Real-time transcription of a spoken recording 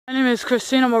My name is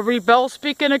Christina Marie Bell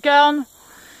speaking again,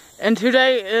 and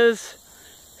today is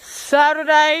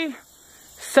Saturday,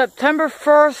 September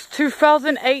 1st,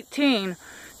 2018.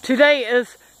 Today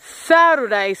is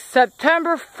Saturday,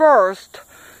 September 1st,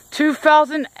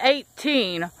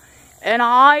 2018, and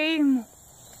I'm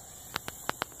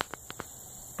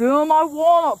doing my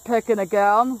walnut picking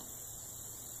again.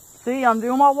 See, I'm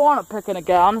doing my walnut picking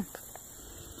again.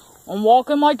 I'm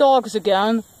walking my dogs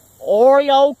again.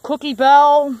 Oreo, Cookie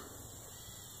Bell.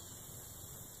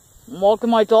 I'm walking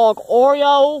my dog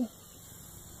Oreo.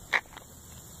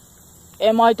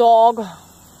 And my dog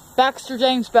Baxter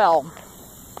James Bell.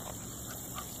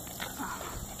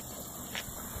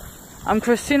 I'm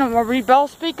Christina Marie Bell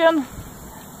speaking.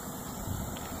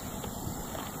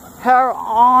 Here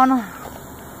on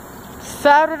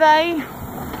Saturday,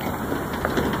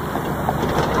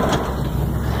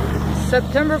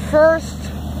 September 1st,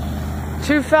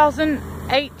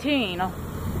 2018.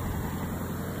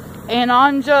 And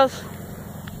I'm just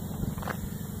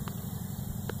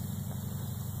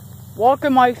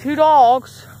walking my two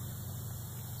dogs,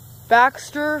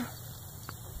 Baxter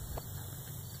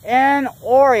and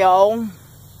Oreo.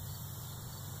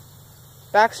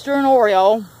 Baxter and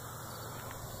Oreo.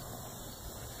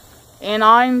 And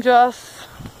I'm just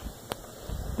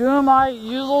doing my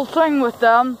usual thing with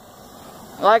them,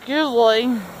 like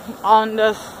usually on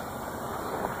this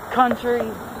country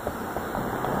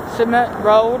cement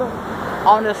road.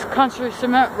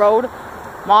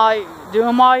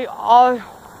 Doing my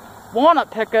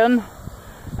walnut picking.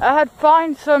 I had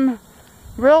find some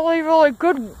really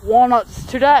good walnuts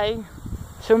today.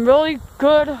 Some really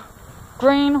good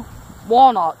green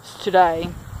walnuts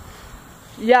today.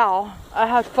 Yeah, I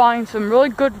had find some really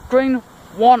good green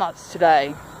walnuts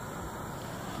today.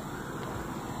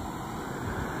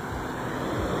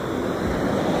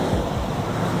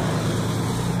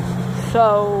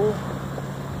 So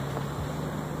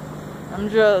I'm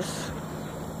just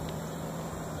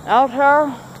out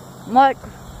here like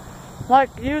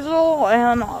usual,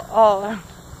 and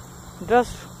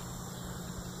just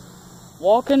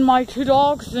walking my two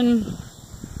dogs and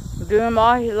doing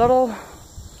my little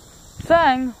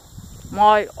thing,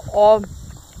 my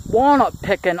walnut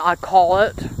picking, I call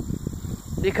it,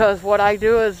 because what I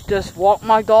do is just walk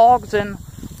my dogs and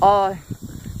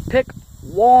pick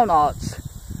walnuts.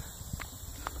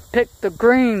 Pick the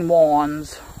green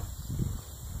ones,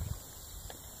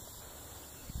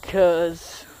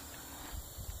 cause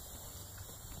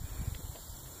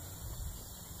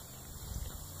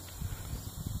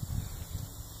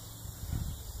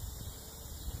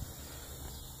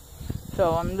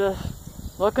so I'm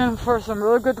just looking for some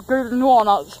really good green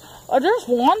walnuts. There's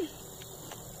one.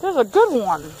 There's a good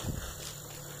one.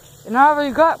 And I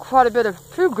already got quite a bit of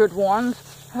two good ones.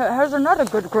 Here's another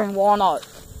good green walnut.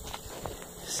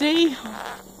 See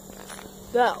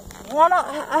that walnut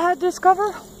I had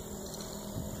discovered?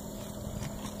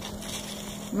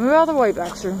 Move out of the way,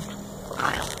 Baxter.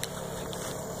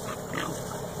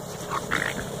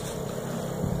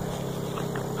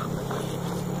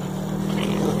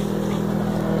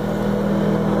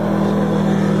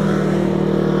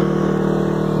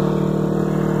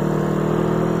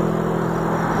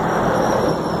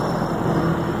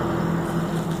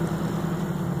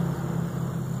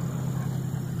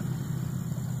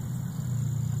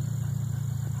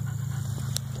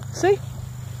 See?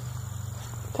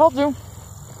 Told you.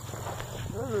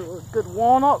 There's a good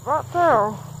walnut right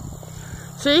there.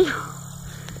 See?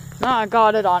 Now I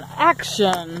got it on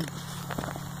action.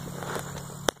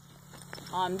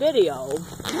 On video.